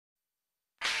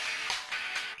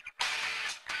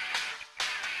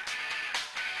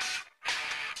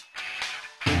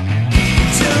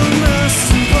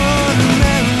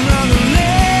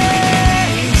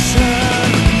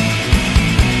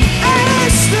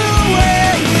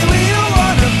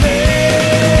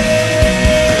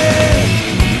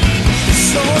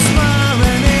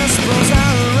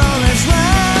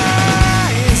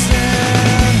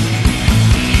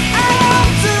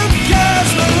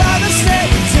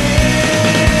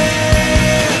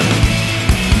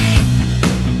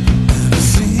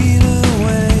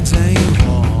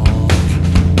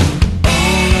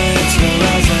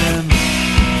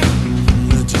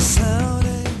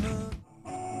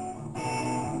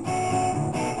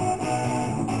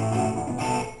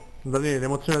Da lì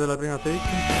l'emozione della prima take.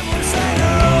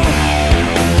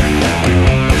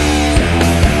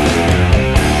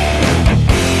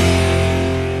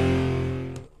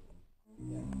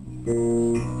 Do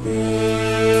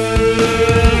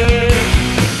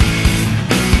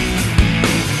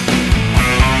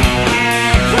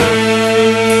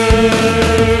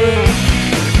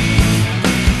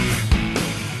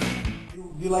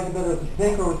you like it better with the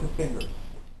stick or with the fingers?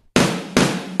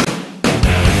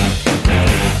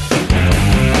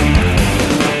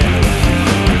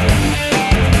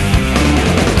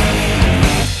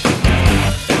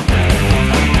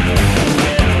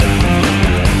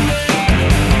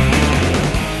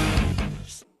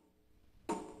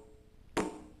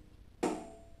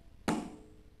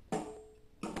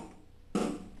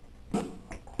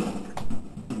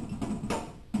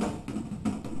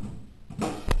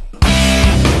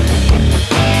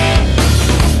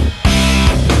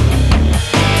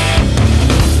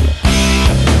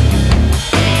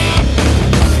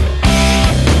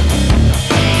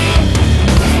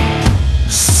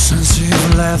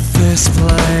 This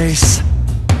place,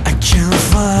 I can't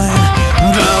find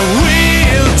the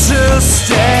will to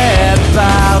step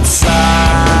outside.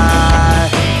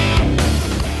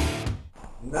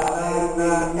 Na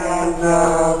na na na,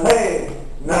 hey,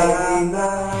 na na.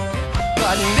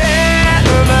 But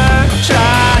never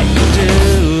try to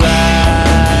lie.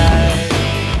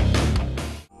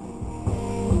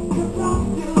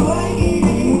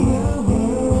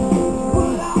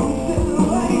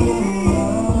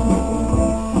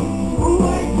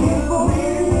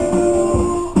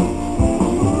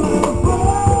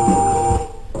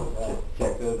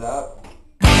 Check those out.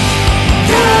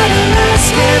 Got an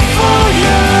escape for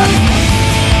you.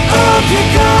 Hope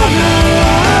you're gonna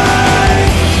lie.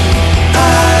 I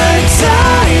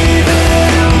dive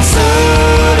into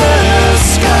the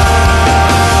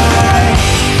sky,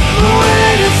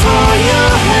 waiting for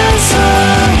your answer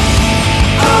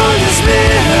on this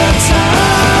mirror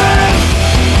time.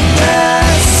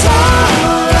 That's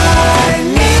all I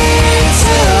need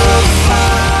to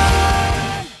find.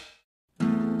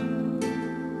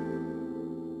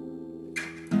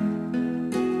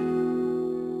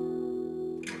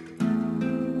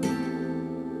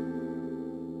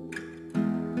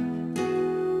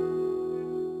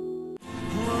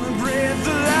 Breathe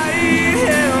the light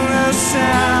and the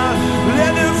sound,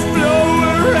 let it flow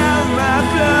around my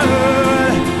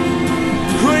blood.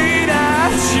 Clean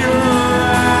out your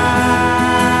eyes.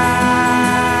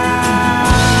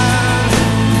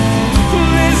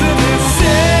 Listen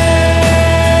instead.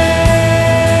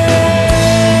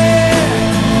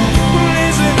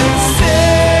 Listen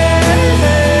instead.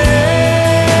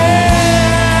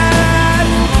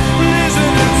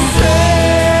 Listen instead.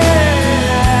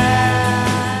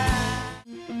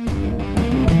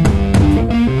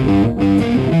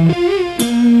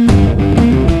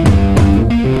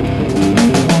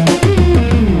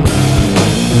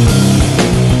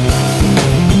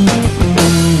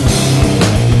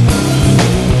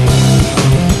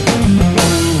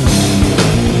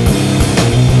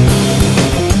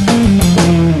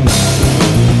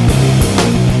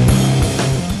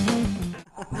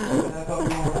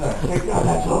 Take that,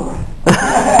 that's over.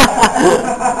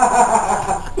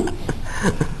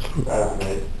 That's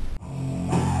great.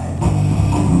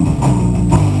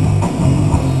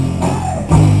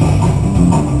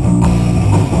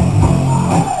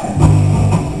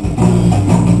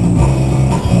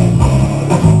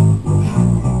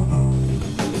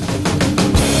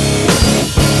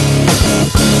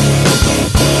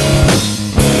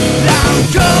 I'm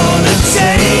gonna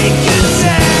take you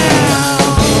down.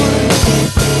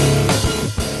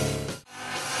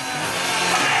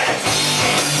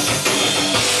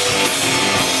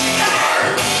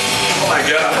 Oh my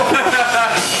god.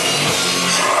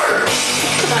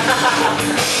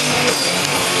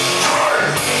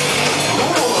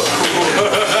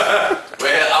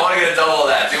 Wait, I want to get a double of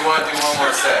that. Do one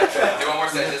more set. Do one more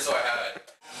set just so I have it.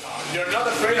 You're not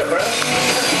afraid of her.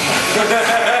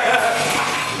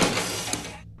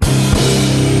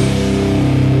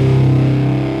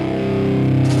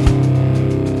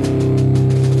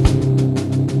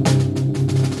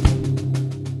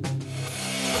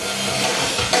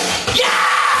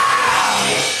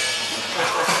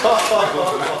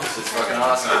 This is fucking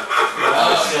awesome.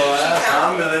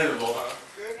 Unbelievable.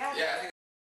 Yeah, I think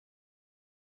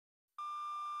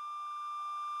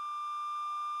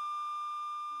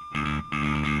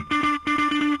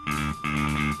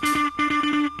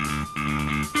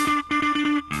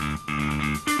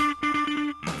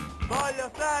Voglio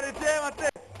stare insieme a te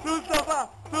sul sofà,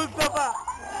 sul sofà.